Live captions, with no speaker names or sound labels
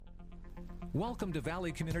Welcome to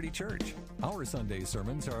Valley Community Church. Our Sunday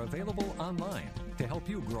sermons are available online to help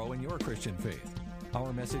you grow in your Christian faith.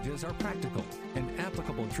 Our messages are practical and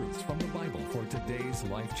applicable truths from the Bible for today's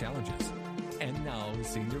life challenges. And now,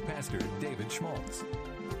 Senior Pastor David Schmaltz.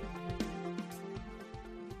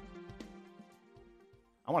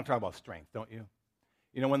 I want to talk about strength, don't you?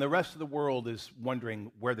 You know, when the rest of the world is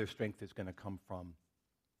wondering where their strength is going to come from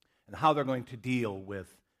and how they're going to deal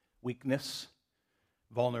with weakness,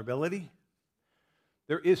 vulnerability,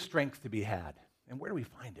 there is strength to be had. And where do we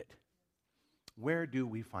find it? Where do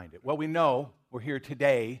we find it? Well, we know we're here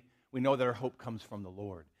today. We know that our hope comes from the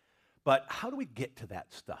Lord. But how do we get to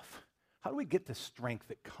that stuff? How do we get the strength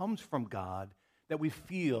that comes from God that we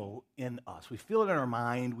feel in us? We feel it in our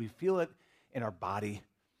mind. We feel it in our body.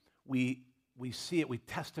 We see it. We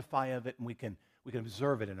testify of it, and we can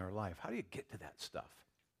observe it in our life. How do you get to that stuff?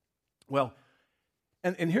 Well,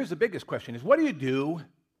 and here's the biggest question is, what do you do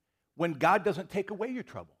when God doesn't take away your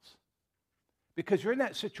troubles? Because you're in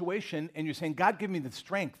that situation and you're saying, God, give me the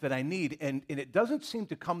strength that I need, and it doesn't seem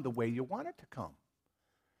to come the way you want it to come.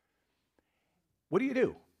 What do you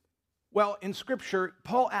do? Well, in Scripture,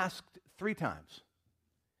 Paul asked 3 times,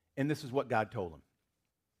 and this is what God told him.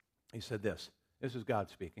 He said this. This is God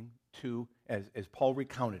speaking as Paul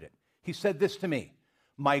recounted it. He said this to me,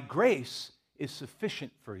 "My grace is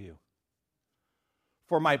sufficient for you,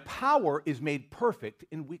 for my power is made perfect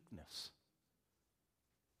in weakness.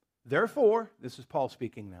 Therefore," this is Paul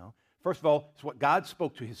speaking now, first of all, it's what God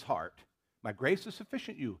spoke to his heart. "My grace is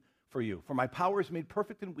sufficient for you, for my power is made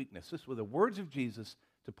perfect in weakness." This were the words of Jesus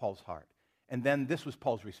to Paul's heart. And then this was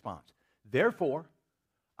Paul's response. "Therefore,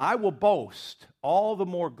 I will boast all the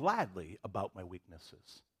more gladly about my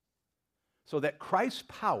weaknesses, so that Christ's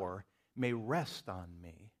power may rest on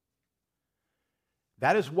me.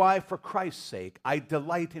 That is why, for Christ's sake, I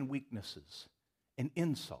delight in weaknesses, in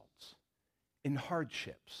insults, in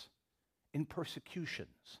hardships, in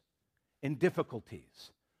persecutions, in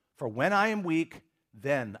difficulties. For when I am weak,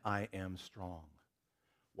 then I am strong."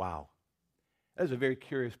 Wow. That is a very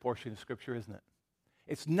curious portion of Scripture, isn't it?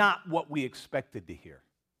 It's not what we expected to hear.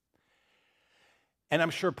 And I'm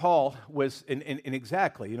sure Paul was,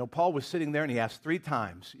 exactly, Paul was sitting there and he asked 3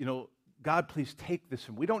 times, "God, please take this."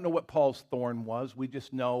 And we don't know what Paul's thorn was. We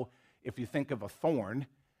just know if you think of a thorn,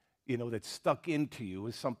 that's stuck into you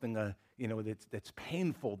is something, that's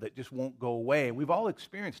painful, that just won't go away. And we've all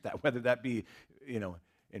experienced that, whether that be,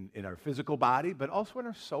 in our physical body, but also in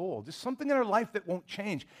our soul. Just something in our life that won't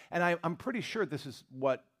change. And I'm pretty sure this is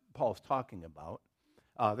what Paul's talking about.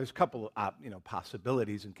 There's a couple of,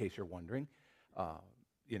 possibilities in case you're wondering.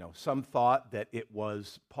 Some thought that it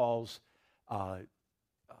was Paul's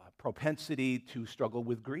propensity to struggle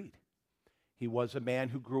with greed. He was a man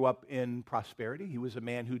who grew up in prosperity. He was a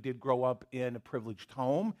man who did grow up in a privileged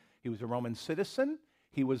home. He was a Roman citizen.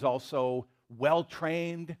 He was also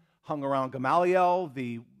well-trained, hung around Gamaliel,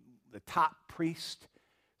 the top priest.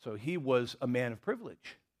 So he was a man of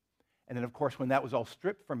privilege. And then, of course, when that was all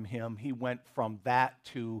stripped from him, he went from that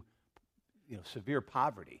to severe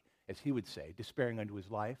poverty, as he would say, despairing unto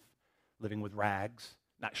his life, living with rags,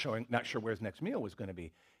 not sure where his next meal was going to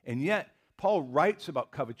be. And yet, Paul writes about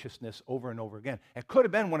covetousness over and over again. It could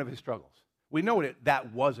have been one of his struggles. We know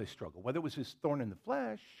that was a struggle. Whether it was his thorn in the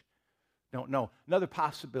flesh, don't know. Another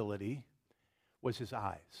possibility was his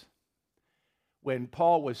eyes. When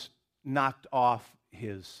Paul was knocked off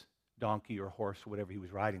his donkey or horse or whatever he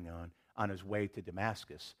was riding on his way to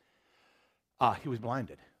Damascus, he was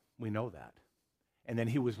blinded. We know that. And then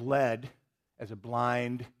he was led as a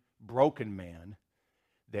blind, broken man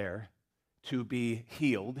there to be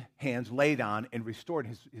healed, hands laid on and restored.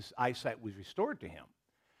 His eyesight was restored to him.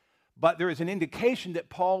 But there is an indication that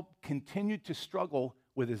Paul continued to struggle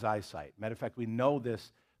with his eyesight. Matter of fact, we know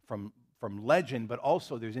this from legend, but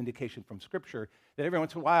also there's indication from Scripture that every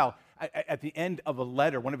once in a while, at the end of a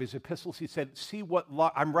letter, one of his epistles, he said, "See what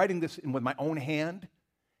I'm writing this with my own hand,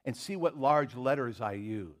 and see what large letters I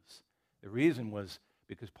use." The reason was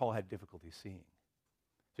because Paul had difficulty seeing.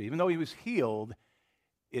 So even though he was healed,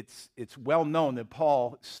 it's well known that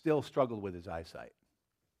Paul still struggled with his eyesight.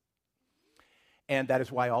 And that is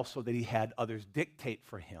why also that he had others dictate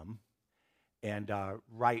for him and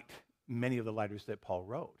write many of the letters that Paul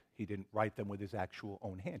wrote. He didn't write them with his actual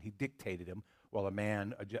own hand. He dictated them while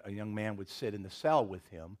a young man would sit in the cell with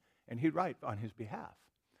him, and he'd write on his behalf.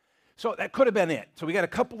 So that could have been it. So we got a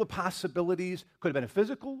couple of possibilities. Could have been a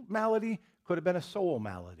physical malady, could have been a soul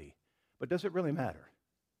malady. But does it really matter?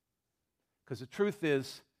 Because the truth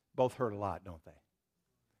is, both hurt a lot, don't they?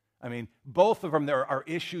 I mean, both of them, there are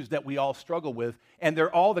issues that we all struggle with, and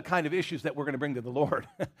they're all the kind of issues that we're going to bring to the Lord,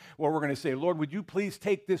 where we're going to say, Lord, would you please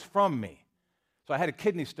take this from me? So I had a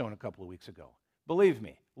kidney stone a couple of weeks ago. Believe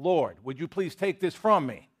me, Lord, would you please take this from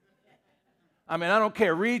me? I mean, I don't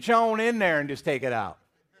care. Reach on in there and just take it out.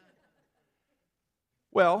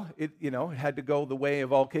 Well, it had to go the way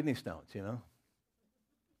of all kidney stones, I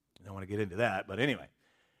don't want to get into that, but anyway.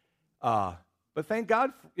 But thank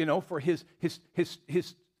God, for his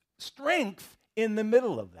strength in the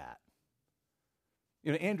middle of that.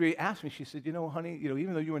 Andrea asked me, she said, honey,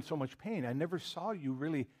 even though you were in so much pain, I never saw you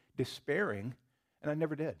really despairing, and I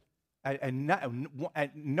never did. At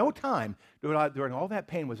no time during all that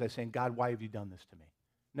pain was I saying, God, why have you done this to me?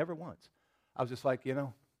 Never once. I was just like,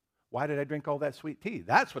 why did I drink all that sweet tea?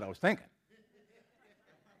 That's what I was thinking.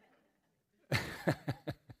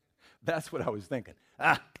 That's what I was thinking.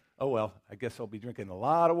 Oh well, I guess I'll be drinking a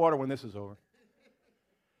lot of water when this is over.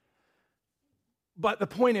 But the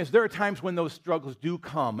point is, there are times when those struggles do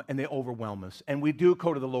come and they overwhelm us. And we do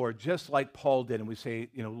go to the Lord just like Paul did. And we say,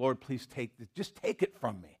 Lord, please just take it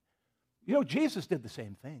from me. Jesus did the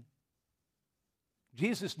same thing.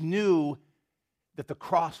 Jesus knew that the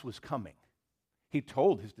cross was coming. He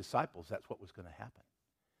told his disciples that's what was going to happen.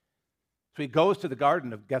 So he goes to the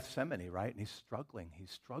Garden of Gethsemane, right? And he's struggling.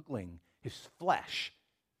 His flesh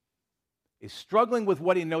is struggling with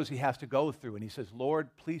what he knows he has to go through. And he says, Lord,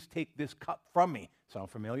 please take this cup from me. Sound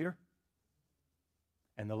familiar?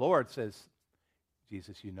 And the Lord says,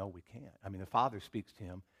 Jesus, we can't. I mean, the Father speaks to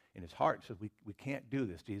him in his heart and says, we can't do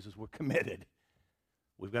this, Jesus. We're committed.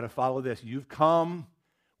 We've got to follow this. You've come.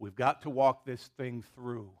 We've got to walk this thing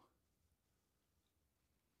through.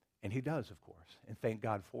 And he does, of course, and thank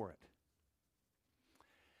God for it.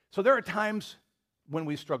 So there are times when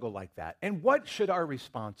we struggle like that. And what should our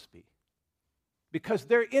response be? Because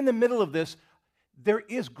they're in the middle of this, there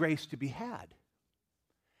is grace to be had.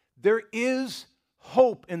 There is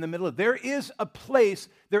hope in the middle of it. There is a place,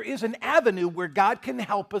 there is an avenue where God can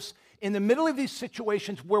help us in the middle of these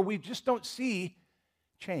situations where we just don't see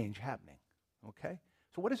change happening. Okay?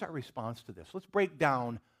 So what is our response to this? Let's break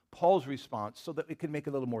down Paul's response so that it can make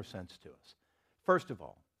a little more sense to us. First of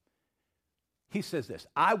all, he says this,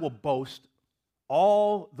 I will boast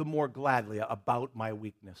all the more gladly about my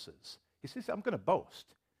weaknesses. He says, I'm going to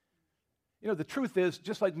boast. The truth is,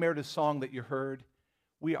 just like Meredith's song that you heard,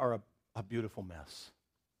 we are a beautiful mess.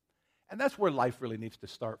 And that's where life really needs to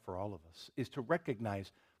start for all of us, is to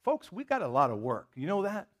recognize, folks, we got a lot of work. You know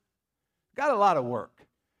that? Got a lot of work.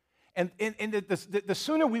 And the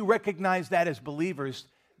sooner we recognize that as believers,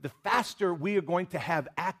 the faster we are going to have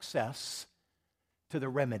access to the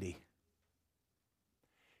remedy.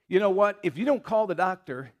 You know what? If you don't call the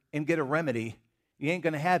doctor and get a remedy, you ain't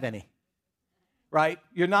going to have any. Right?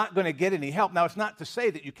 You're not going to get any help. Now, it's not to say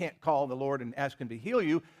that you can't call the Lord and ask him to heal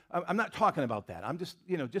you. I'm not talking about that. I'm just,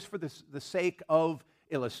 just for the sake of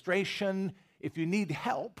illustration, if you need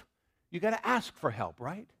help, you got to ask for help,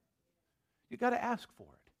 right? You got to ask for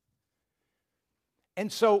it.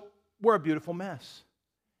 And so we're a beautiful mess.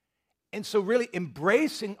 And so really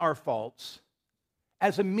embracing our faults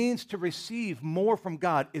as a means to receive more from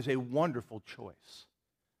God is a wonderful choice.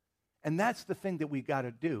 And that's the thing that we got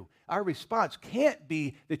to do. Our response can't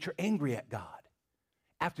be that you're angry at God.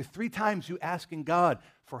 After 3 times you asking God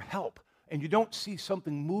for help and you don't see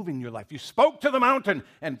something moving in your life. You spoke to the mountain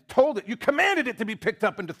and told it, you commanded it to be picked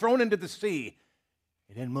up and to thrown into the sea.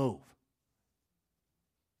 It didn't move.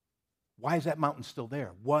 Why is that mountain still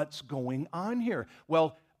there? What's going on here?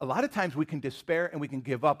 Well, a lot of times we can despair and we can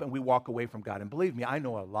give up and we walk away from God. And believe me, I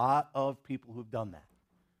know a lot of people who've done that.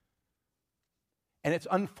 And it's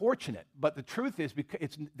unfortunate, but the truth is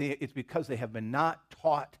it's because they have been not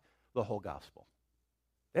taught the whole gospel.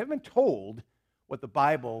 They haven't been told what the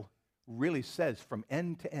Bible really says from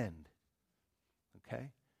end to end.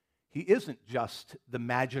 Okay? He isn't just the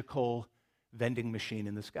magical vending machine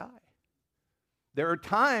in the sky. There are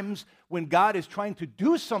times when God is trying to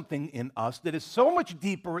do something in us that is so much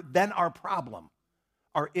deeper than our problem,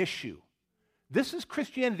 our issue. This is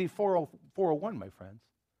Christianity 401, my friends.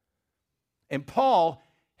 And Paul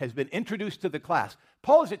has been introduced to the class.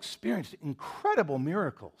 Paul has experienced incredible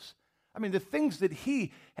miracles. I mean, the things that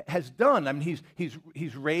he has done. I mean,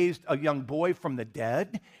 he's raised a young boy from the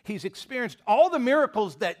dead. He's experienced all the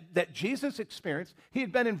miracles that Jesus experienced. He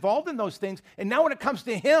had been involved in those things. And now when it comes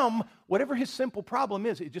to him, whatever his simple problem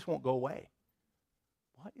is, it just won't go away.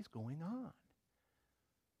 What is going on?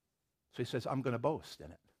 So he says, I'm going to boast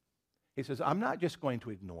in it. He says, I'm not just going to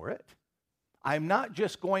ignore it. I'm not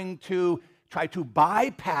just going to try to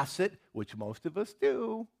bypass it, which most of us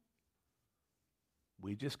do.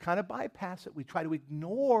 We just kind of bypass it. We try to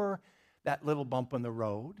ignore that little bump in the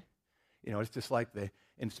road. It's just like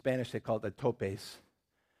in Spanish they call it the topes,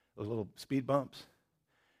 those little speed bumps.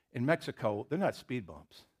 In Mexico, they're not speed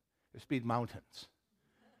bumps. They're speed mountains.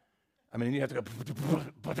 I mean, you have to go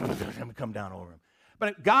and come down over them.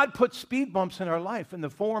 But God puts speed bumps in our life in the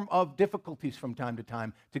form of difficulties from time to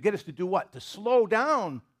time to get us to do what? To slow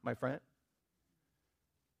down, my friend.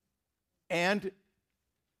 And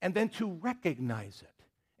then to recognize it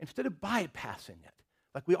instead of bypassing it.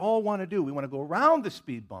 Like we all want to do. We want to go around the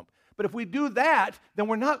speed bump. But if we do that, then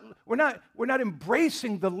we're not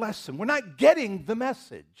embracing the lesson. We're not getting the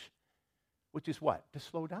message. Which is what? To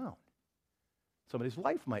slow down. Somebody's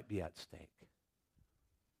life might be at stake.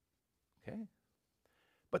 Okay?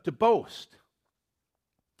 But to boast.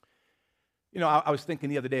 You know, I was thinking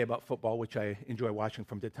the other day about football, which I enjoy watching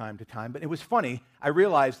from time to time, but it was funny. I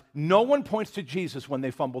realized no one points to Jesus when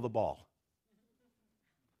they fumble the ball.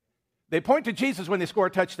 They point to Jesus when they score a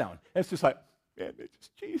touchdown. And it's just like, man, it's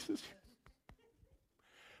just Jesus.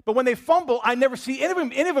 But when they fumble, I never see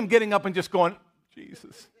any of them getting up and just going,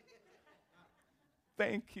 Jesus,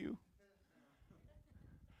 thank you.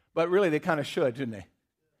 But really, they kind of should, shouldn't they?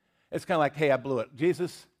 It's kind of like, hey, I blew it.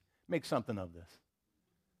 Jesus, make something of this.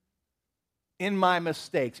 In my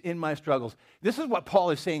mistakes, in my struggles. This is what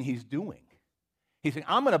Paul is saying he's doing. He's saying,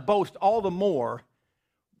 I'm going to boast all the more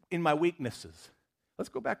in my weaknesses. Let's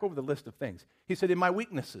go back over the list of things. He said, in my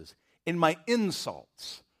weaknesses, in my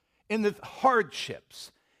insults, in the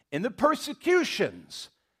hardships, in the persecutions,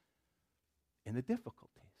 in the difficulties.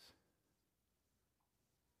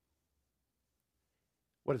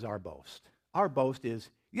 What is our boast? Our boast is,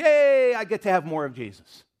 yay, I get to have more of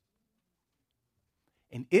Jesus.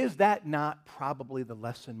 And is that not probably the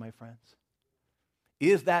lesson, my friends?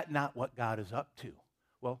 Is that not what God is up to?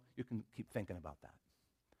 Well, you can keep thinking about that.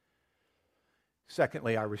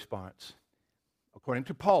 Secondly, our response, according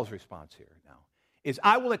to Paul's response here now, is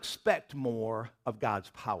I will expect more of God's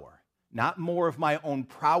power, not more of my own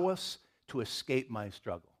prowess to escape my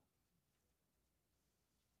struggle.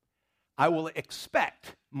 I will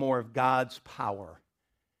expect more of God's power,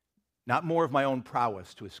 not more of my own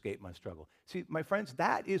prowess to escape my struggle. See, my friends,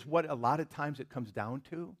 that is what a lot of times it comes down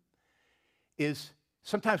to, is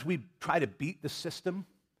sometimes we try to beat the system.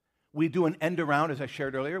 We do an end around, as I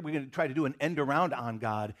shared earlier. We're going to try to do an end around on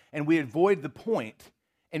God, and we avoid the point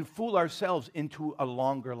and fool ourselves into a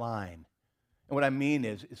longer line. And what I mean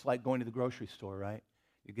is, it's like going to the grocery store, right?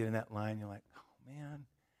 You get in that line, you're like, oh, man.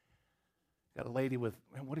 Got a lady with,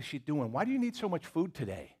 man, what is she doing? Why do you need so much food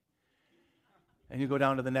today? And you go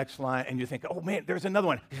down to the next line, and you think, oh, man, there's another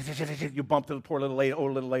one. You bump the poor little lady,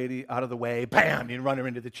 old little lady out of the way. Bam, you run her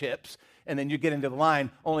into the chips. And then you get into the line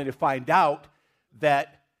only to find out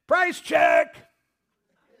that, price check.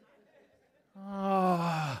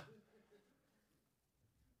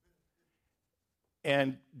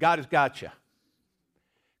 And God has got you.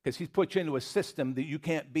 Because he's put you into a system that you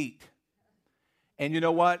can't beat. And you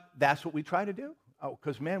know what? That's what we try to do. Oh,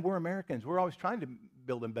 because, man, we're Americans. We're always trying to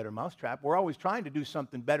build a better mousetrap. We're always trying to do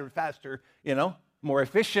something better, faster, more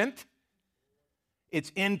efficient.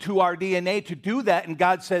 It's into our DNA to do that. And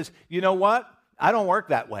God says, you know what? I don't work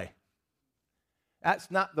that way.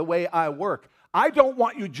 That's not the way I work. I don't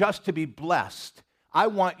want you just to be blessed. I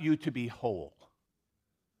want you to be whole.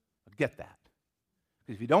 Get that.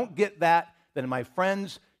 Because if you don't get that, then, my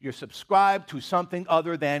friends, you're subscribed to something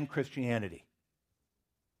other than Christianity.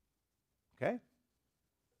 Okay?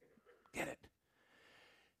 Get it.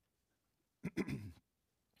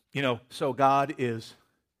 So God is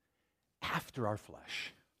after our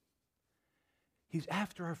flesh. He's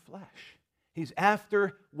after our flesh. He's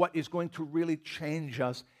after what is going to really change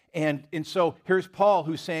us. And so here's Paul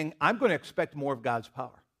who's saying, I'm going to expect more of God's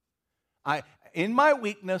power. In my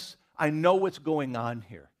weakness, I know what's going on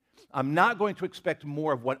here. I'm not going to expect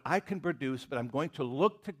more of what I can produce, but I'm going to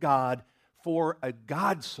look to God for a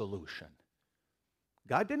God solution.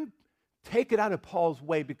 God didn't take it out of Paul's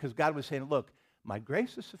way because God was saying, look, my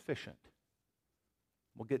grace is sufficient.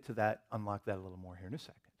 We'll get to that, unlock that a little more here in a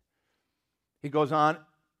second. He goes on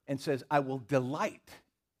and says, I will delight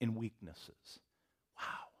in weaknesses.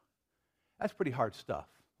 Wow. That's pretty hard stuff.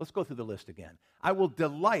 Let's go through the list again. I will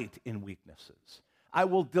delight in weaknesses. I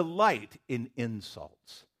will delight in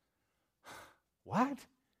insults. What?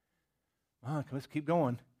 Oh, let's keep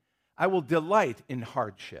going. I will delight in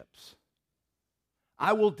hardships.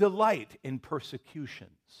 I will delight in persecutions.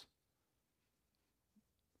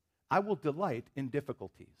 I will delight in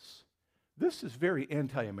difficulties. This is very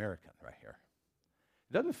anti-American right here.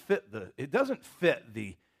 It doesn't fit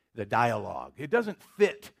the dialogue. It doesn't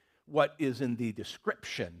fit what is in the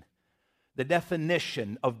description, the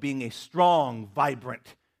definition of being a strong,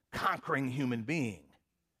 vibrant, conquering human being.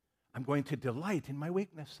 I'm going to delight in my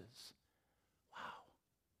weaknesses. Wow.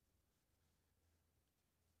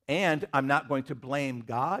 And I'm not going to blame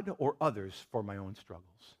God or others for my own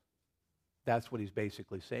struggles. That's what he's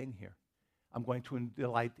basically saying here. I'm going to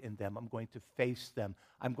delight in them. I'm going to face them.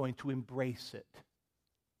 I'm going to embrace it.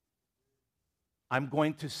 I'm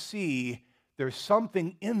going to see there's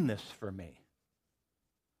something in this for me.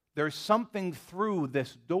 There's something through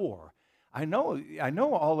this door. I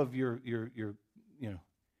know all of your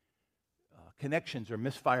connections are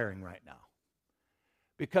misfiring right now.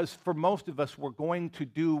 Because for most of us, we're going to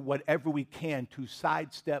do whatever we can to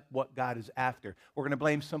sidestep what God is after. We're going to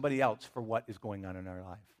blame somebody else for what is going on in our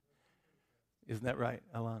life. Isn't that right,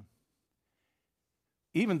 Alan?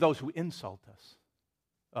 Even those who insult us.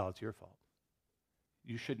 Oh, it's your fault.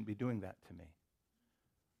 You shouldn't be doing that to me.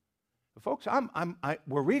 But folks,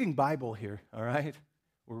 we're reading Bible here, all right?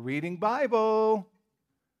 We're reading Bible.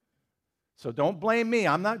 So don't blame me.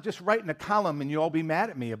 I'm not just writing a column and you all be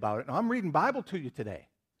mad at me about it. No, I'm reading Bible to you today.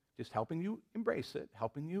 Just helping you embrace it,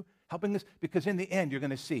 helping us, because in the end you're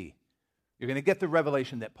going to see, you're going to get the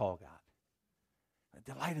revelation that Paul got.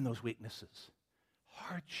 Delight in those weaknesses,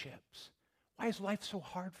 hardships. Why is life so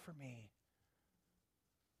hard for me?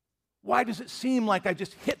 Why does it seem like I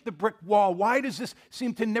just hit the brick wall? Why does this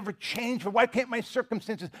seem to never change? Why can't my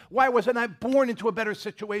circumstances? Why wasn't I born into a better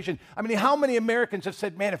situation? I mean, how many Americans have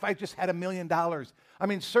said, man, if I just had $1 million? I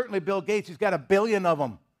mean, certainly Bill Gates, he's got 1 billion of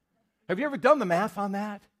them. Have you ever done the math on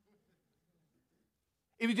that?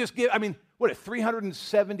 If you just give,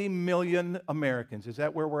 370 million Americans. Is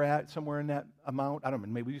that where we're at, somewhere in that amount? I don't know,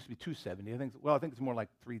 maybe it used to be 270. I think it's more like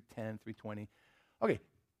 310, 320. Okay.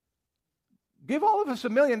 Give all of us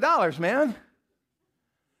 $1 million, man.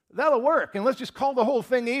 That'll work. And let's just call the whole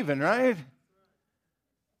thing even, right?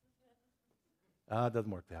 It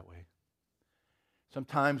doesn't work that way.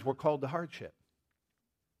 Sometimes we're called to hardship.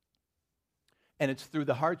 And it's through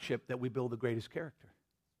the hardship that we build the greatest character.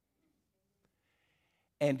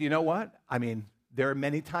 And you know what? There are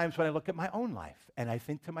many times when I look at my own life and I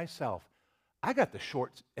think to myself, I got the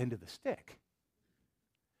short end of the stick.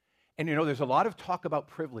 And there's a lot of talk about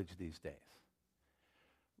privilege these days.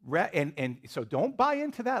 And so don't buy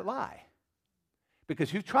into that lie. Because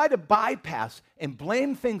if you try to bypass and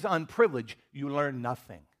blame things on privilege, you learn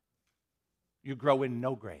nothing. You grow in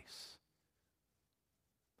no grace.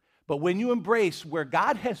 But when you embrace where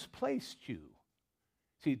God has placed you,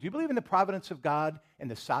 see, do you believe in the providence of God and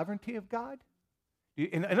the sovereignty of God?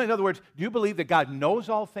 In other words, do you believe that God knows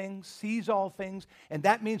all things, sees all things, and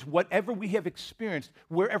that means whatever we have experienced,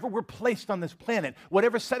 wherever we're placed on this planet,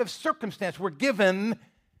 whatever set of circumstance we're given,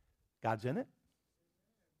 God's in it?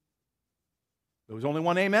 There was only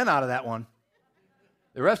one amen out of that one.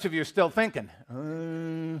 The rest of you are still thinking,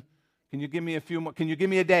 can you give me a few more? Can you give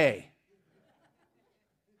me a day?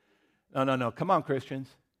 No. Come on, Christians.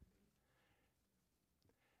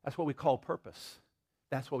 That's what we call purpose.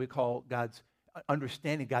 That's what we call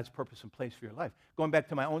understanding God's purpose and place for your life. Going back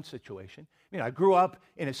to my own situation, I grew up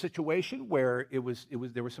in a situation where there was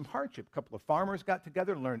some hardship. A couple of farmers got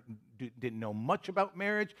together, didn't know much about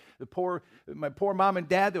marriage. My poor mom and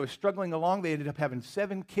dad, they were struggling along. They ended up having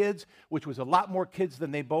 7 kids, which was a lot more kids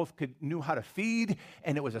than they both knew how to feed,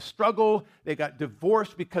 and it was a struggle. They got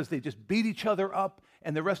divorced because they just beat each other up,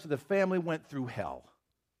 and the rest of the family went through hell.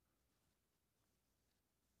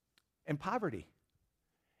 And poverty.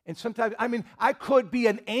 And sometimes, I could be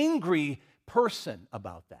an angry person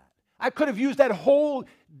about that. I could have used that whole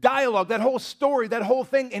dialogue, that whole story, that whole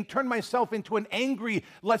thing, and turned myself into an angry,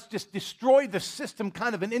 let's just destroy the system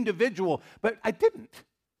kind of an individual. But I didn't.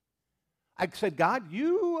 I said, God,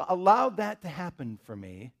 you allowed that to happen for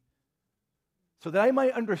me so that I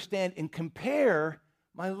might understand and compare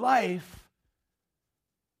my life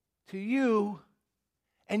to you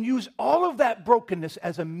and use all of that brokenness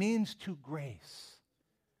as a means to grace.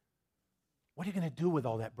 What are you going to do with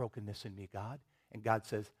all that brokenness in me, God? And God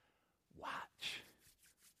says, watch.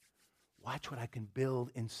 Watch what I can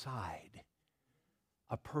build inside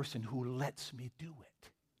a person who lets me do it.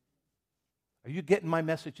 Are you getting my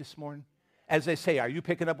message this morning? As they say, are you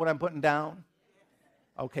picking up what I'm putting down?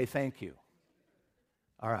 Okay, thank you.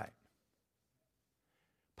 All right.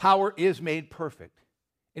 Power is made perfect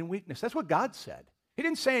in weakness. That's what God said. He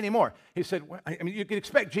didn't say any more. He said, you could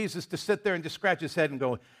expect Jesus to sit there and just scratch his head and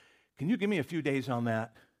go, can you give me a few days on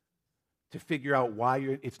that to figure out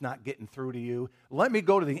why it's not getting through to you? Let me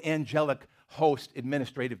go to the angelic host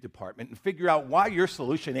administrative department and figure out why your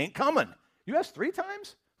solution ain't coming. You asked 3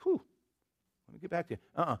 times? Whew. Let me get back to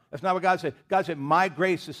you. That's not what God said. God said, my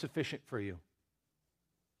grace is sufficient for you.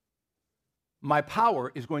 My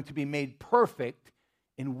power is going to be made perfect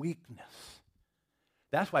in weakness.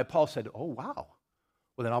 That's why Paul said, oh, wow.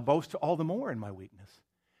 Well, then I'll boast all the more in my weakness.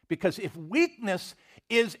 Because if weakness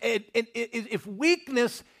is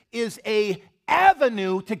a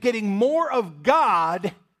avenue to getting more of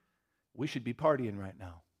God, we should be partying right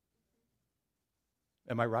now.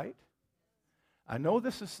 Am I right? I know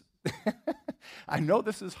this is I know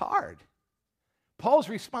this is hard. Paul's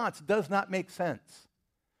response does not make sense.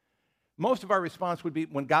 Most of our response would be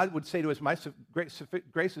when God would say to us, my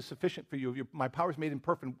grace is sufficient for you, my power is made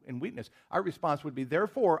perfect in weakness. Our response would be,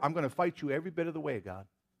 therefore, I'm going to fight you every bit of the way, God.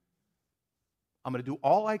 I'm going to do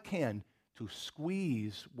all I can to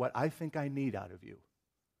squeeze what I think I need out of you.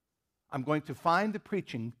 I'm going to find the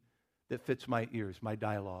preaching that fits my ears, my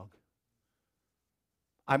dialogue.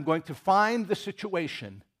 I'm going to find the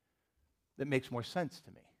situation that makes more sense to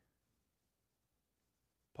me.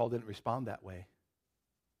 Paul didn't respond that way.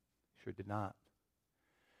 Sure did not.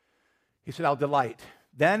 He said, I'll delight.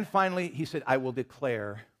 Then finally, he said, I will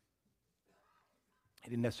declare. He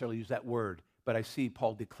didn't necessarily use that word, but I see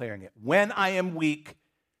Paul declaring it. When I am weak,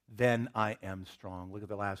 then I am strong. Look at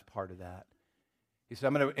the last part of that. He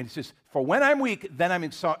said, and it says, for when I'm weak, then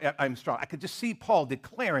I'm strong. I could just see Paul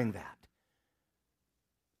declaring that.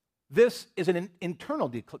 This is an internal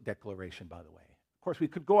declaration, by the way. Of course, we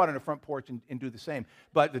could go out on the front porch and do the same.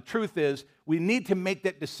 But the truth is, we need to make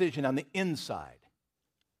that decision on the inside.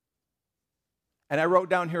 And I wrote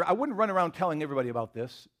down here, I wouldn't run around telling everybody about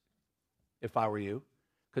this if I were you,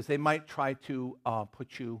 because they might try to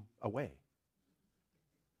put you away.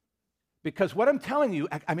 Because what I'm telling you,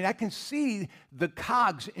 I can see the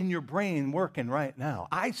cogs in your brain working right now.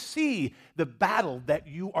 I see the battle that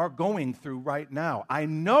you are going through right now. I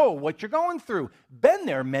know what you're going through. Been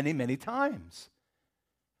there many, many times.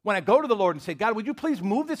 When I go to the Lord and say, God, would you please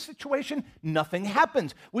move this situation? Nothing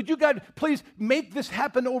happens. Would you, God, please make this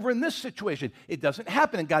happen over in this situation? It doesn't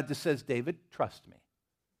happen. And God just says, David, trust me.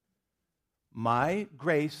 My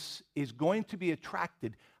grace is going to be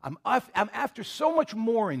attracted. I'm after so much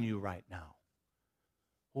more in you right now.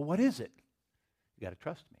 Well, what is it? You got to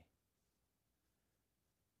trust me.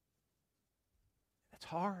 That's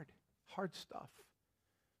hard stuff.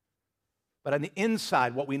 But on the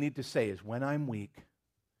inside, what we need to say is, when I'm weak,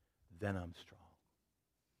 then I'm strong.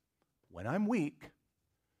 When I'm weak,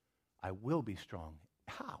 I will be strong.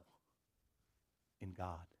 How? In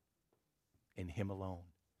God. In Him alone.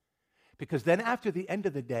 Because then after the end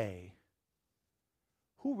of the day,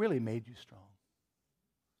 who really made you strong?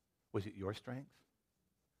 Was it your strength?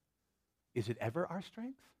 Is it ever our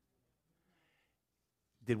strength?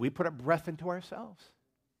 Did we put a breath into ourselves?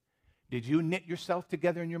 Did you knit yourself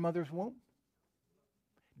together in your mother's womb?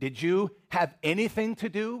 Did you have anything to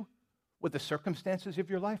do with the circumstances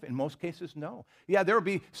of your life? In most cases, no. Yeah, there will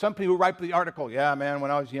be some people who write the article, yeah, man,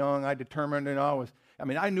 when I was young, I determined,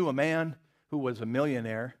 I knew a man who was a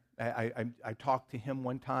millionaire. I talked to him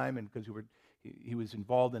one time, and because he was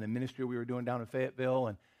involved in a ministry we were doing down in Fayetteville,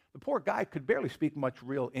 and the poor guy could barely speak much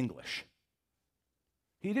real English.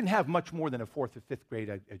 He didn't have much more than a 4th or 5th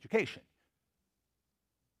grade education.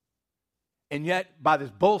 And yet, by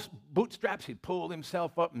his bootstraps, he pulled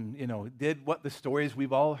himself up and, did what the stories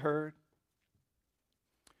we've all heard.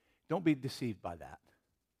 Don't be deceived by that.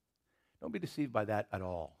 Don't be deceived by that at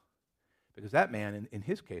all. Because that man, in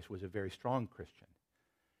his case, was a very strong Christian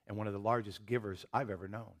and one of the largest givers I've ever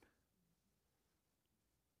known.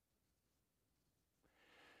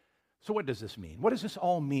 So what does this mean? What does this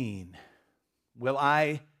all mean? Do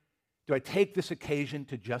I take this occasion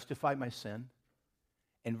to justify my sin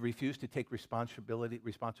and refuse to take responsibility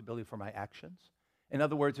for my actions? In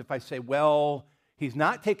other words, if I say, well, He's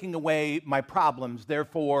not taking away my problems,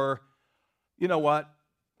 therefore, you know what?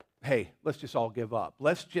 Hey, let's just all give up.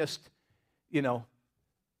 Let's just,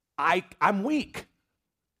 I'm weak.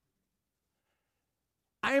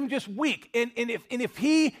 I am just weak. And if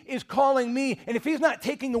He is calling me, and if He's not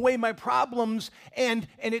taking away my problems, and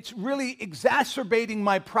it's really exacerbating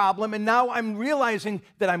my problem, and now I'm realizing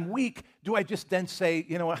that I'm weak, do I just then say,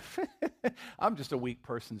 you know what, I'm just a weak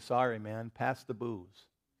person, sorry, man, pass the booze.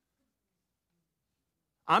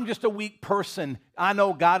 I'm just a weak person, I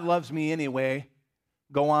know God loves me anyway,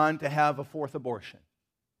 go on to have a 4th abortion.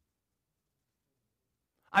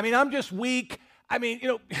 I'm just weak,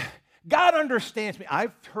 God understands me.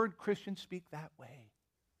 I've heard Christians speak that way.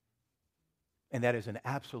 And that is an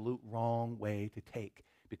absolute wrong way to take.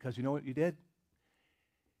 Because you know what you did?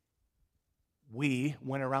 We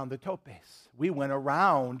went around the topes. We went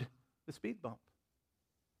around the speed bump.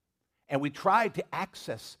 And we tried to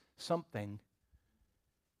access something.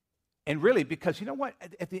 And really, because you know what?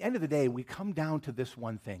 At the end of the day, we come down to this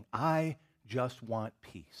one thing. I just want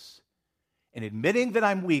peace. And admitting that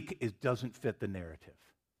I'm weak doesn't fit the narrative.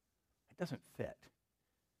 Doesn't fit.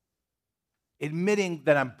 admitting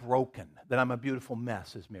that I'm broken, that I'm a beautiful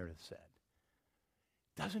mess, as Meredith said,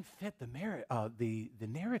 doesn't fit the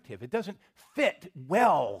narrative. It doesn't fit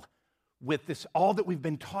well with this, all that we've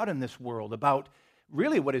been taught in this world about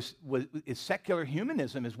really what is secular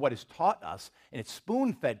humanism is what is taught us, and it's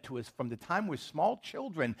spoon-fed to us from the time we're small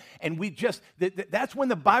children. And we just, that's when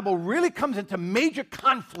the Bible really comes into major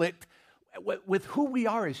conflict with who we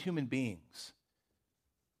are as human beings,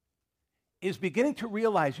 is beginning to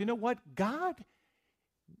realize, you know what? God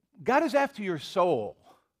is after your soul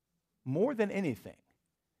more than anything.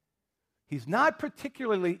 He's not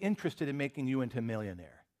particularly interested in making you into a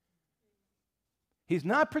millionaire. He's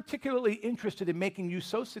not particularly interested in making you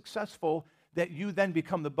so successful that you then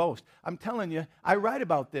become the boast. I'm telling you, I write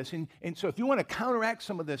about this, and so if you want to counteract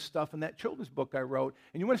some of this stuff in that children's book I wrote,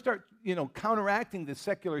 and you want to start, counteracting the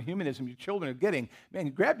secular humanism your children are getting, man,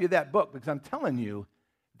 grab you that book, because I'm telling you,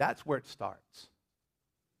 that's where it starts,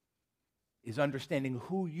 is understanding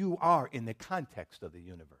who you are in the context of the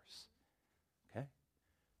universe. Okay?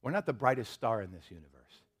 We're not the brightest star in this universe.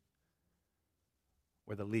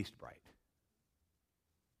 We're the least bright.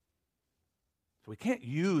 So we can't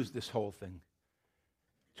use this whole thing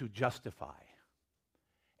to justify.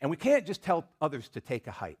 And we can't just tell others to take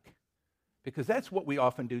a hike, because that's what we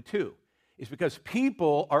often do too. It's because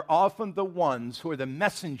people are often the ones who are the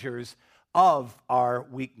messengers of our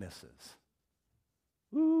weaknesses.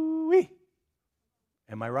 Ooh-wee.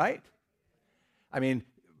 Am I right? I mean,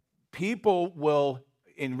 people will,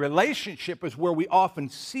 in relationship is where we often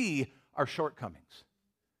see our shortcomings.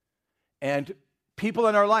 And people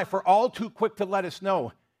in our life are all too quick to let us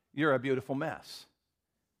know, you're a beautiful mess.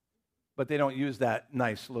 But they don't use that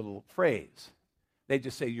nice little phrase. They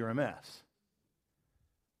just say, you're a mess.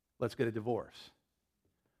 Let's get a divorce.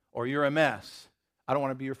 Or you're a mess. I don't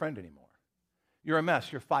want to be your friend anymore. You're a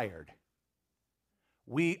mess. You're fired.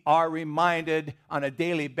 We are reminded on a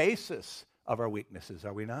daily basis of our weaknesses,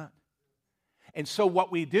 are we not? And so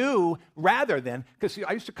what we do, rather than, because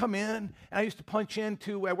I used to come in, and I used to punch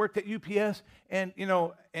into, I worked at UPS, and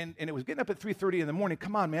it was getting up at 3:30 in the morning.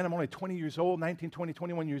 Come on, man, I'm only 20 years old, 19, 20,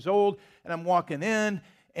 21 years old, and I'm walking in,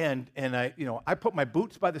 and I put my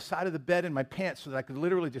boots by the side of the bed in my pants so that I could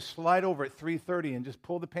literally just slide over at 3:30 and just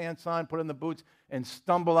pull the pants on, put on the boots, and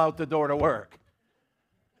stumble out the door to work.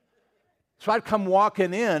 So I'd come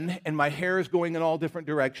walking in, and my hair is going in all different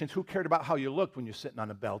directions. Who cared about how you looked when you're sitting on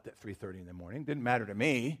a belt at 3:30 in the morning? Didn't matter to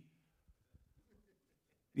me.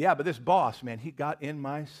 Yeah, but this boss, man, he got in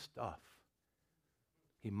my stuff.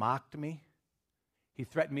 He mocked me. He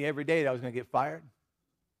threatened me every day that I was going to get fired.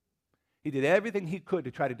 He did everything he could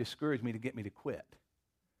to try to discourage me, to get me to quit.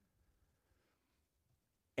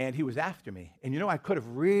 And he was after me. And I could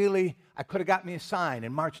have got me a sign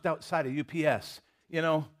and marched outside of UPS,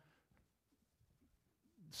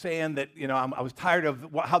 saying that, I was tired of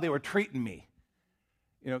how they were treating me.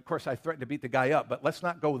 Of course, I threatened to beat the guy up, but let's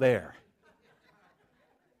not go there.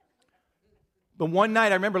 But one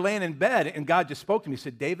night, I remember laying in bed, and God just spoke to me. He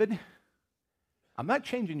said, David, I'm not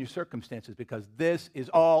changing your circumstances because this is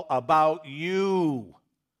all about you.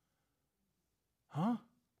 Huh?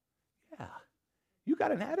 Yeah. You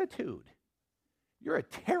got an attitude. You're a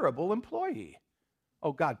terrible employee.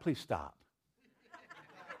 Oh, God, please stop.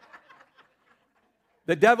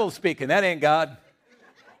 The devil's speaking. That ain't God.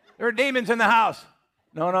 There are demons in the house.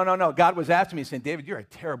 No. God was after me saying, David, you're a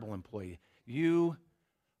terrible employee. You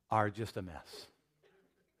are just a mess.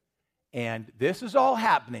 And this is all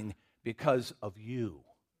happening because of you.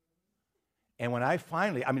 And when I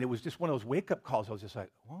finally, it was just one of those wake-up calls. I was just like,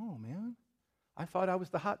 oh, man, I thought I was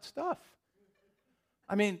the hot stuff.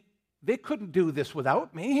 They couldn't do this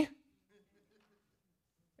without me.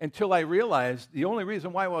 Until I realized the only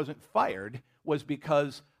reason why I wasn't fired was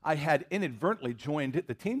because I had inadvertently joined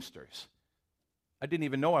the Teamsters. I didn't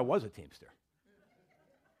even know I was a Teamster.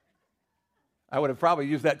 I would have probably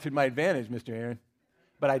used that to my advantage, Mr. Aaron,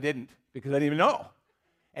 but I didn't because I didn't even know.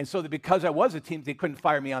 And so because I was a Teamster, they couldn't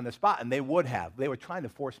fire me on the spot, and they would have. They were trying to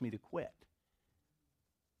force me to quit.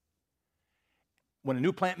 When a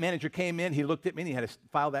new plant manager came in, he looked at me and he had to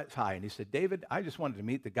file that tie, and he said, David, I just wanted to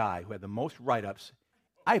meet the guy who had the most write-ups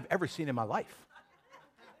I've ever seen in my life.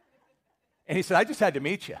 And he said, I just had to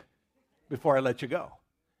meet you before I let you go.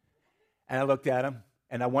 And I looked at him,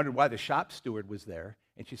 and I wondered why the shop steward was there.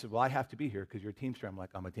 And she said, well, I have to be here because you're a Teamster. I'm like,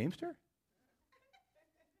 I'm a Teamster?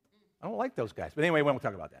 I don't like those guys. But anyway, we won't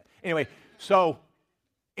talk about that. Anyway,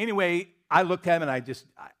 I looked at him, and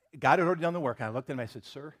God had already done the work. And I looked at him, and I said,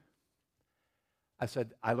 sir,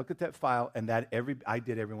 I looked at that file, and I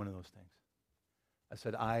did every one of those things. I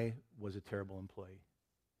said, I was a terrible employee.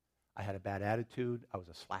 I had a bad attitude. I was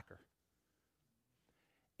a slacker.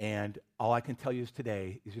 And all I can tell you is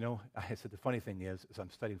today is, I said, the funny thing is I'm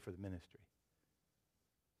studying for the ministry.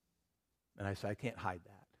 And I said, I can't hide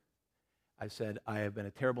that. I said, I have been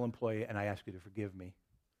a terrible employee, and I ask you to forgive me.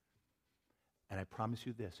 And I promise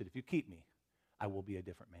you this, that if you keep me, I will be a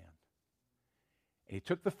different man. And he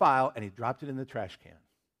took the file, and he dropped it in the trash can.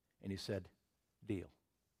 And he said, deal.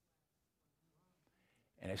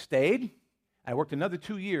 And I stayed. I worked another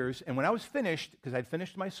 2 years. And when I was finished, because I'd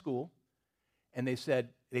finished my school, and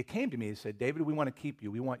they came to me and said, David, we want to keep you.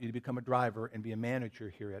 We want you to become a driver and be a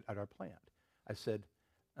manager here at our plant. I said,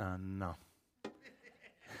 no.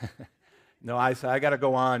 No, I said, I got to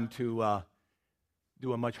go on to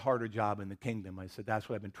do a much harder job in the kingdom. I said, that's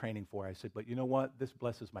what I've been training for. I said, but you know what? This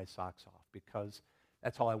blesses my socks off because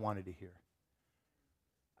that's all I wanted to hear.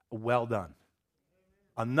 Well done.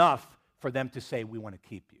 Enough for them to say, we want to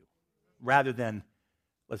keep you, rather than,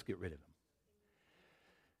 let's get rid of him.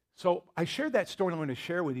 So I shared that story, and I'm going to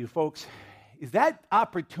share with you, folks, is that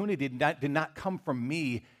opportunity did not come from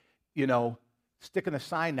me, sticking a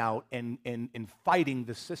sign out and fighting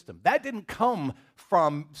the system. That didn't come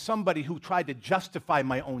from somebody who tried to justify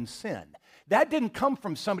my own sin. That didn't come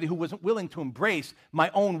from somebody who wasn't willing to embrace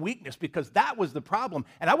my own weakness, because that was the problem.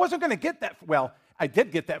 And I wasn't going to get that. Well, I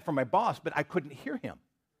did get that from my boss, but I couldn't hear him.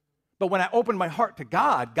 But when I opened my heart to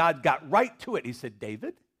God, God got right to it. He said,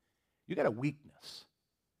 David, you got a weakness.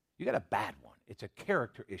 You got a bad one. It's a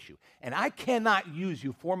character issue. And I cannot use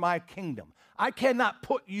you for my kingdom. I cannot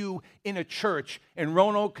put you in a church in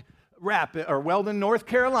Roanoke Rapids or Weldon, North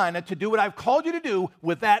Carolina to do what I've called you to do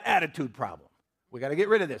with that attitude problem. We got to get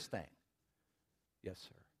rid of this thing. Yes,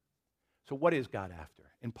 sir. So what is God after?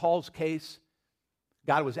 In Paul's case,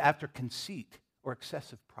 God was after conceit or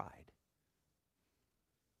excessive pride.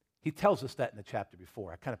 He tells us that in the chapter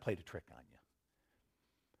before. I kind of played a trick on you,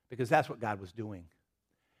 because that's what God was doing.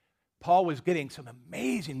 Paul was getting some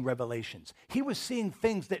amazing revelations. He was seeing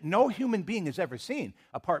things that no human being has ever seen,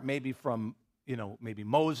 apart maybe from, maybe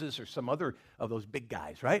Moses or some other of those big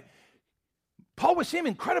guys, right? Paul was seeing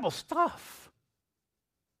incredible stuff.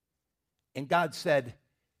 And God said,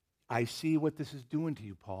 I see what this is doing to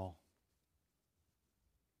you, Paul.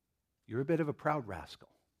 You're a bit of a proud rascal.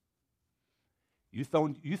 You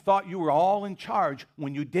thought you were all in charge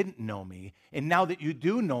when you didn't know me, and now that you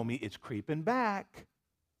do know me, it's creeping back.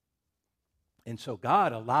 And so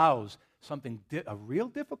God allows a real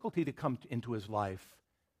difficulty to come into his life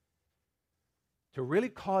to really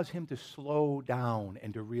cause him to slow down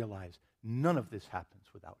and to realize none of this happens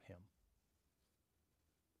without him.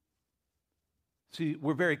 See,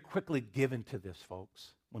 we're very quickly given to this,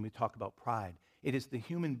 folks, when we talk about pride. It is the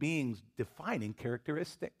human being's defining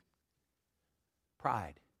characteristic.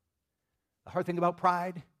 Pride. The hard thing about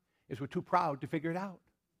pride is we're too proud to figure it out.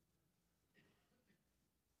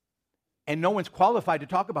 And no one's qualified to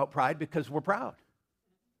talk about pride because we're proud.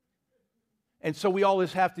 And so we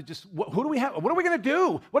always have to who do we have? What are we going to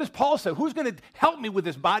do? What does Paul say? Who's going to help me with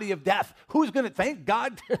this body of death? Who's going to thank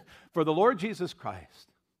God for the Lord Jesus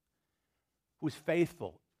Christ, who is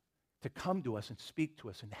faithful to come to us and speak to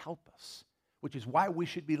us and help us, which is why we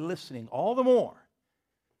should be listening all the more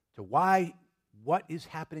to why what is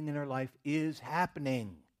happening in our life is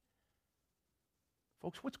happening.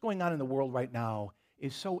 Folks, what's going on in the world right now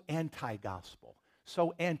is so anti-gospel,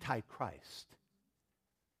 so anti-Christ.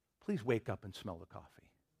 Please wake up and smell the coffee.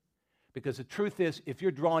 Because the truth is, if you're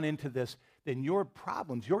drawn into this, then your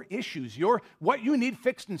problems, your issues, what you need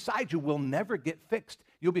fixed inside you will never get fixed.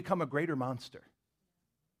 You'll become a greater monster.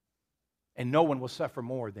 And no one will suffer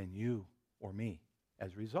more than you or me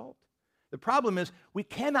as a result. The problem is we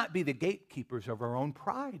cannot be the gatekeepers of our own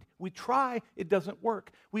pride. We try, it doesn't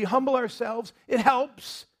work. We humble ourselves, it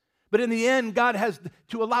helps. But in the end, God has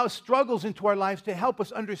to allow struggles into our lives to help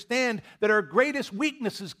us understand that our greatest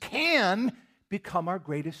weaknesses can become our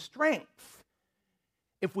greatest strength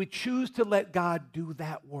if we choose to let God do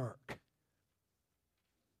that work.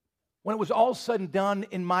 When it was all said and done,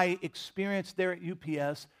 in my experience there at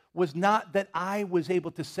UPS, was not that I was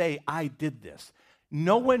able to say, I did this.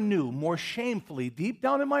 No one knew more shamefully, deep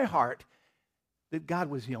down in my heart, that God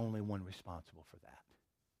was the only one responsible for that.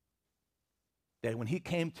 That when he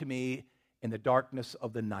came to me in the darkness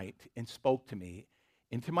of the night and spoke to me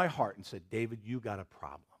into my heart and said, David, you got a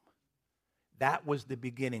problem. That was the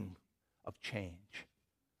beginning of change.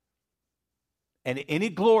 And any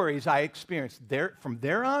glories I experienced there, from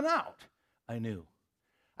there on out, I knew.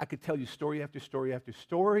 I could tell you story after story after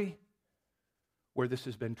story where this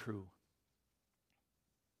has been true.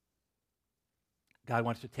 God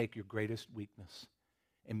wants to take your greatest weakness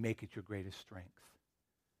and make it your greatest strength.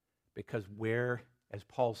 Because as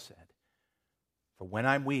Paul said, for when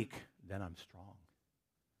I'm weak, then I'm strong.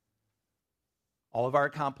 All of our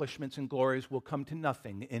accomplishments and glories will come to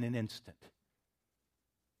nothing in an instant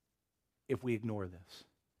if we ignore this.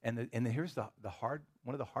 And here's the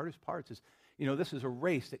one of the hardest parts is, this is a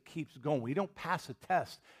race that keeps going. We don't pass a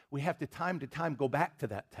test. We have to time go back to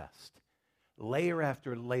that test, layer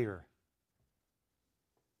after layer.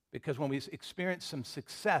 Because when we experience some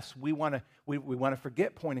success, we want to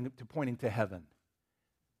forget pointing to heaven.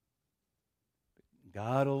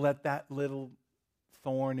 God will let that little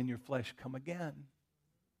thorn in your flesh come again.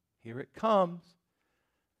 Here it comes.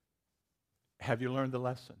 Have you learned the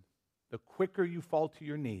lesson? The quicker you fall to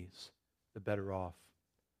your knees, the better off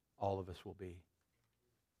all of us will be.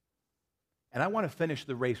 And I want to finish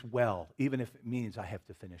the race well, even if it means I have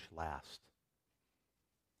to finish last.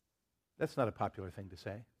 That's not a popular thing to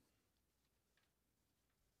say.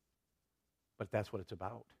 But that's what it's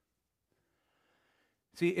about.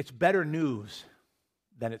 See, it's better news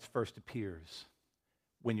than it first appears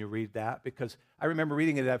when you read that, because I remember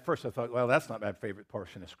reading it at first. I thought, well, that's not my favorite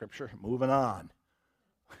portion of Scripture. Moving on.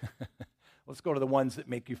 Let's go to the ones that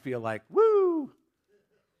make you feel like, woo!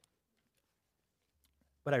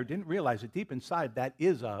 But I didn't realize that deep inside that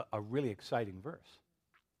is a really exciting verse,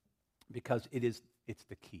 because it's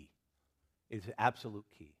the key. It's the absolute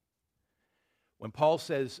key. When Paul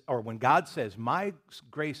says, or when God says, my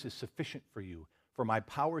grace is sufficient for you, for my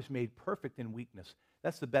power is made perfect in weakness,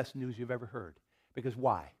 that's the best news you've ever heard. Because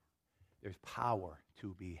why? There's power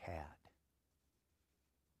to be had.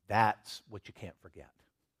 That's what you can't forget.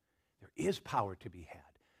 There is power to be had.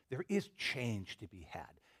 There is change to be had.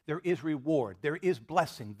 There is reward. There is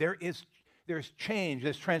blessing. There's change.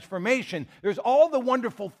 There's transformation. There's all the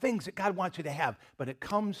wonderful things that God wants you to have. But it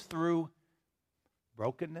comes through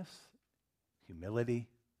brokenness, humility,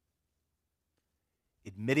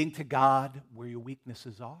 admitting to God where your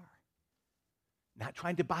weaknesses are. Not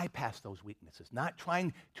trying to bypass those weaknesses. Not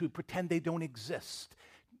trying to pretend they don't exist.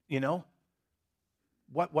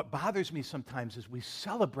 What bothers me sometimes is we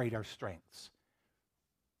celebrate our strengths.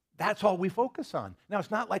 That's all we focus on. Now,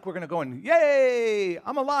 it's not like we're going to go and, yay,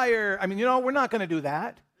 I'm a liar. We're not going to do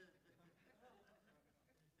that.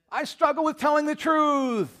 I struggle with telling the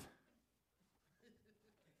truth.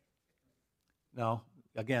 No,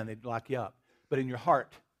 again, they'd lock you up. But in your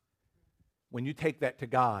heart, when you take that to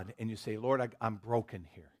God and you say, Lord, I'm broken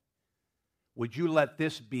here, would you let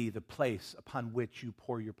this be the place upon which you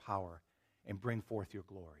pour your power and bring forth your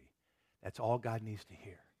glory? That's all God needs to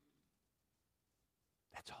hear.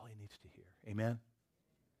 That's all he needs to hear. Amen?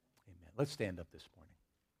 Amen. Let's stand up this morning.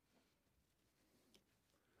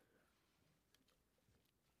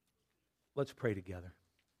 Let's pray together.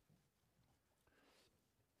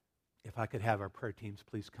 If I could have our prayer teams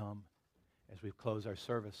please come as we close our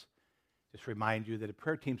service. Just remind you that the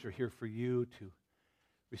prayer teams are here for you to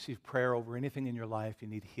receive prayer over anything in your life. You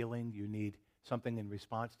need healing. You need something in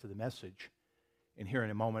response to the message. And here in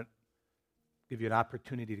a moment, give you an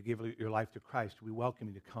opportunity to give your life to Christ. We welcome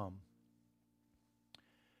you to come.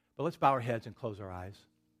 But let's bow our heads and close our eyes.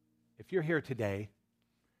 If you're here today,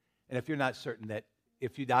 and if you're not certain that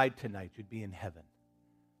if you died tonight, you'd be in heaven.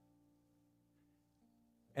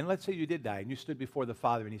 And let's say you did die, and you stood before the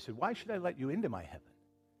Father, and he said, why should I let you into my heaven?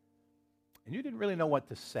 And you didn't really know what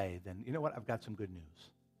to say, then you know what? I've got some good news.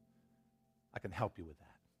 I can help you with that.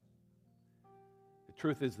 The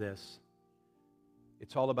truth is this.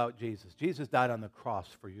 It's all about Jesus. Jesus died on the cross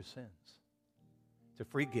for your sins. It's a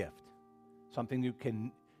free gift, something you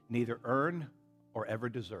can neither earn or ever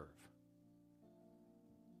deserve.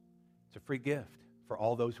 It's a free gift for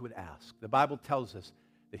all those who would ask. The Bible tells us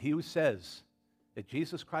that he who says that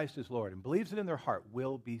Jesus Christ is Lord and believes it in their heart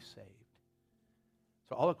will be saved.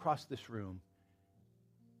 So all across this room,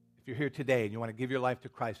 if you're here today and you want to give your life to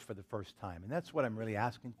Christ for the first time, and that's what I'm really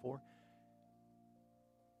asking for.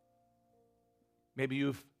 Maybe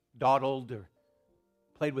you've dawdled or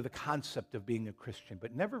played with the concept of being a Christian,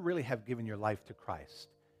 but never really have given your life to Christ.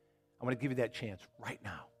 I want to give you that chance right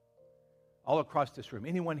now. All across this room.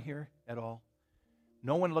 Anyone here at all?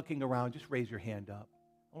 No one looking around. Just raise your hand up.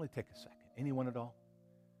 Only take a second. Anyone at all?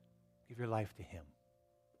 Give your life to him.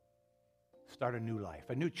 Start a new life,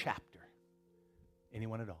 a new chapter.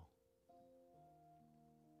 Anyone at all?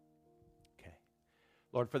 Okay.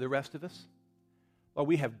 Lord, for the rest of us, Lord,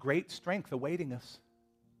 we have great strength awaiting us.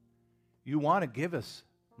 You want to give us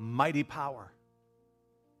mighty power.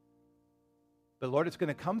 But Lord, it's going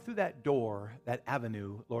to come through that door, that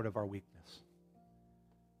avenue, Lord, of our weakness.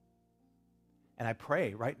 And I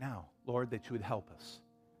pray right now, Lord, that you would help us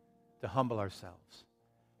to humble ourselves.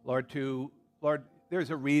 Lord, there's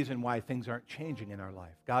a reason why things aren't changing in our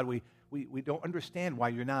life. God, we don't understand why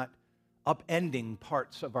you're not upending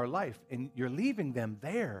parts of our life, and you're leaving them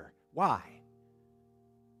there. Why?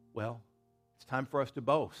 Well, it's time for us to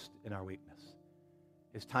boast in our weakness.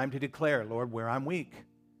 It's time to declare, Lord, where I'm weak,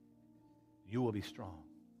 you will be strong.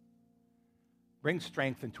 Bring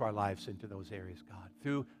strength into our lives, into those areas, God,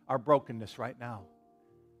 through our brokenness right now.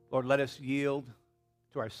 Lord, let us yield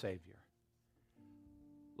to our Savior.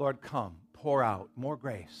 Lord, come, pour out more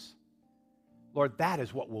grace. Lord, that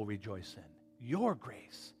is what we'll rejoice in. Your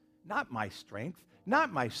grace, not my strength,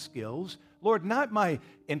 not my skills, Lord, not my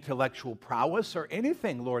intellectual prowess or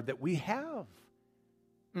anything, Lord, that we have.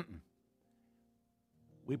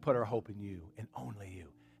 We put our hope in you and only you.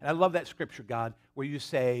 And I love that scripture, God, where you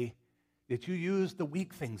say that you use the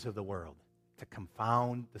weak things of the world to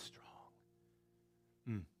confound the strong.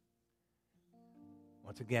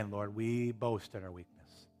 Once again, Lord, we boast in our weakness.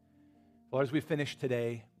 Lord, as we finish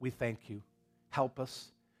today, we thank you. Help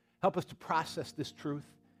us. Help us to process this truth.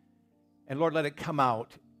 And Lord, let it come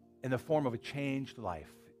out in the form of a changed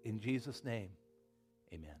life. In Jesus' name,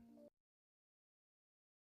 amen.